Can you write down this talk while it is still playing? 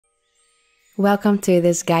Welcome to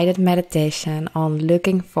this guided meditation on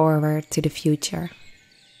looking forward to the future.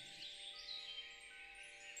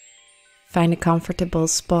 Find a comfortable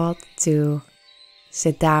spot to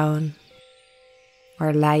sit down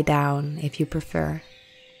or lie down if you prefer.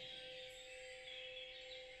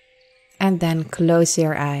 And then close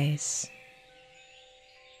your eyes.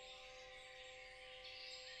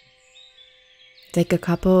 Take a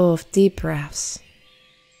couple of deep breaths.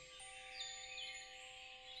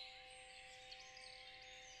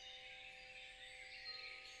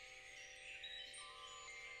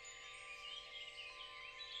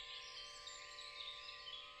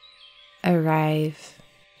 Arrive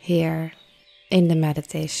here in the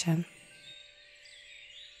meditation.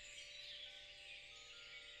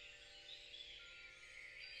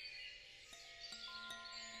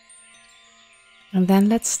 And then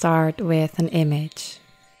let's start with an image.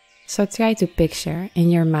 So try to picture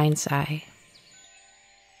in your mind's eye,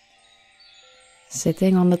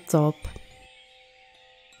 sitting on the top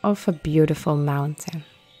of a beautiful mountain.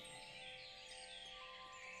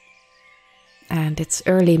 And it's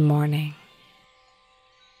early morning.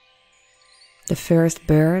 The first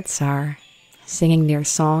birds are singing their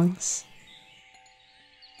songs.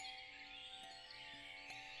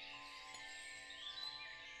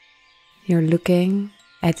 You're looking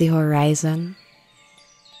at the horizon.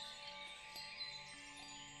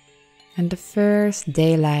 And the first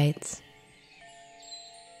daylight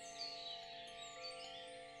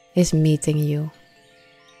is meeting you.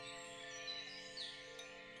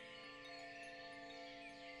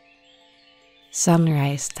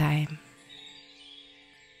 Sunrise time.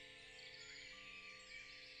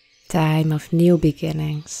 Time of new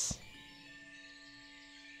beginnings.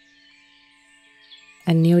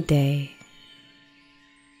 A new day,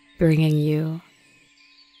 bringing you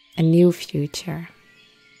a new future.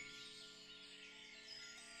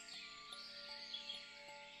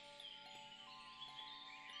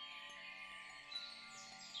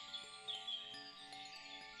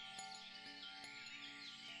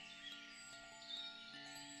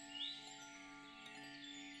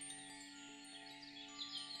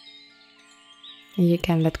 And you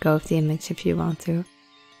can let go of the image if you want to.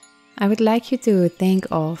 I would like you to think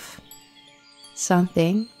of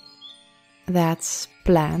something that's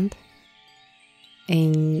planned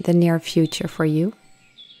in the near future for you,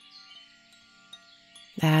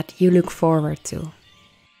 that you look forward to.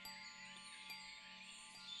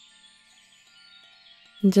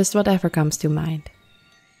 Just whatever comes to mind.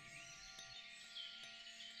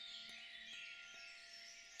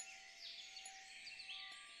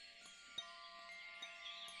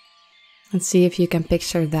 And see if you can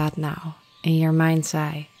picture that now, in your mind's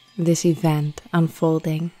eye, this event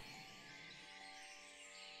unfolding.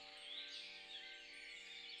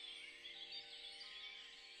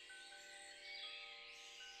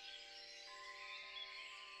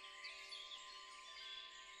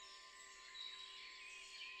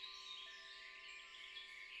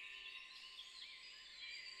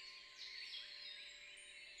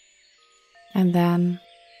 And then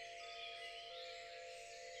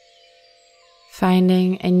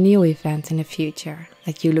finding a new event in the future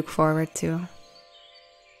that you look forward to.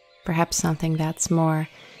 Perhaps something that's more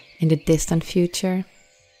in the distant future.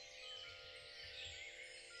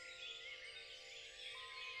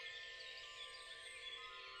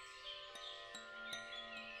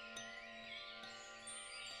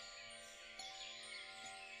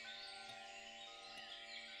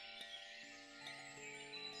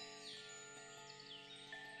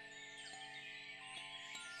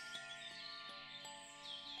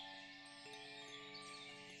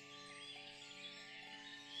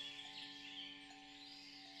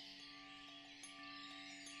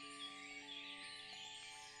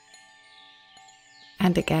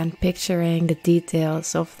 And again, picturing the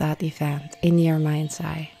details of that event in your mind's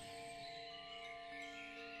eye.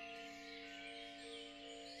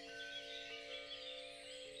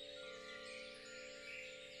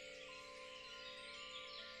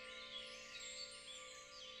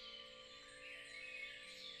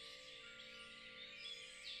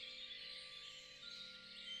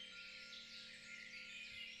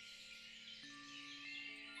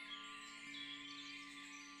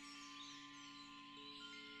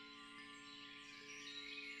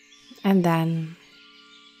 And then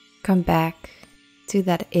come back to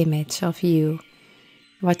that image of you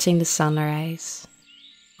watching the sunrise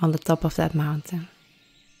on the top of that mountain.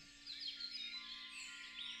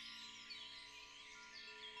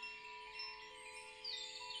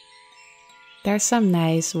 There's some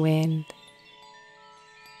nice wind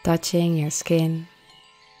touching your skin,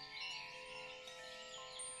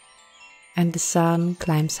 and the sun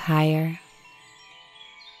climbs higher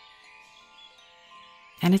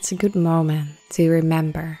And it's a good moment to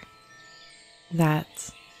remember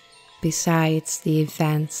that besides the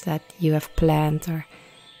events that you have planned or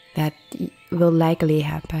that will likely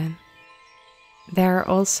happen, there are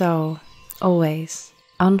also always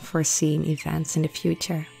unforeseen events in the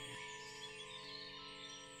future.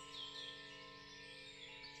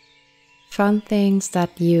 Fun things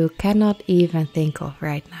that you cannot even think of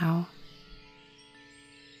right now.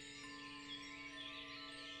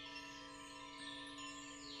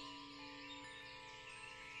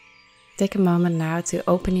 Take a moment now to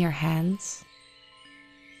open your hands.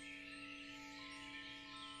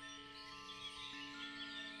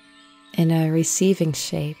 In a receiving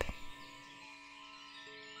shape.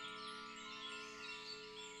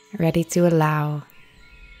 Ready to allow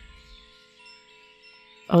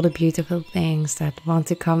all the beautiful things that want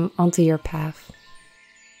to come onto your path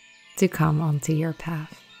to come onto your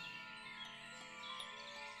path.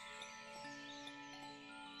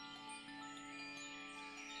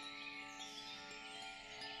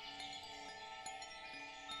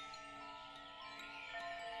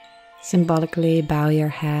 Symbolically bow your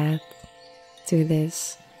head to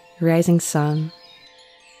this rising sun.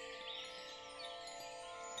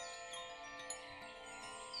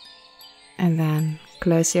 And then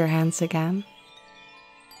close your hands again.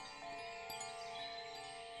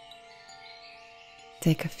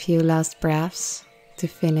 Take a few last breaths to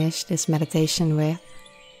finish this meditation with.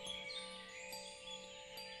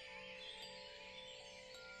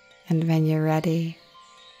 And when you're ready,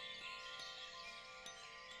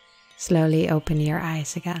 slowly open your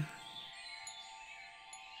eyes again.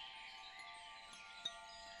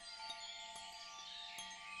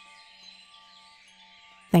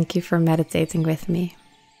 Thank you for meditating with me.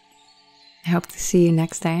 I hope to see you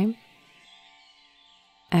next time.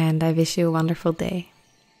 And I wish you a wonderful day.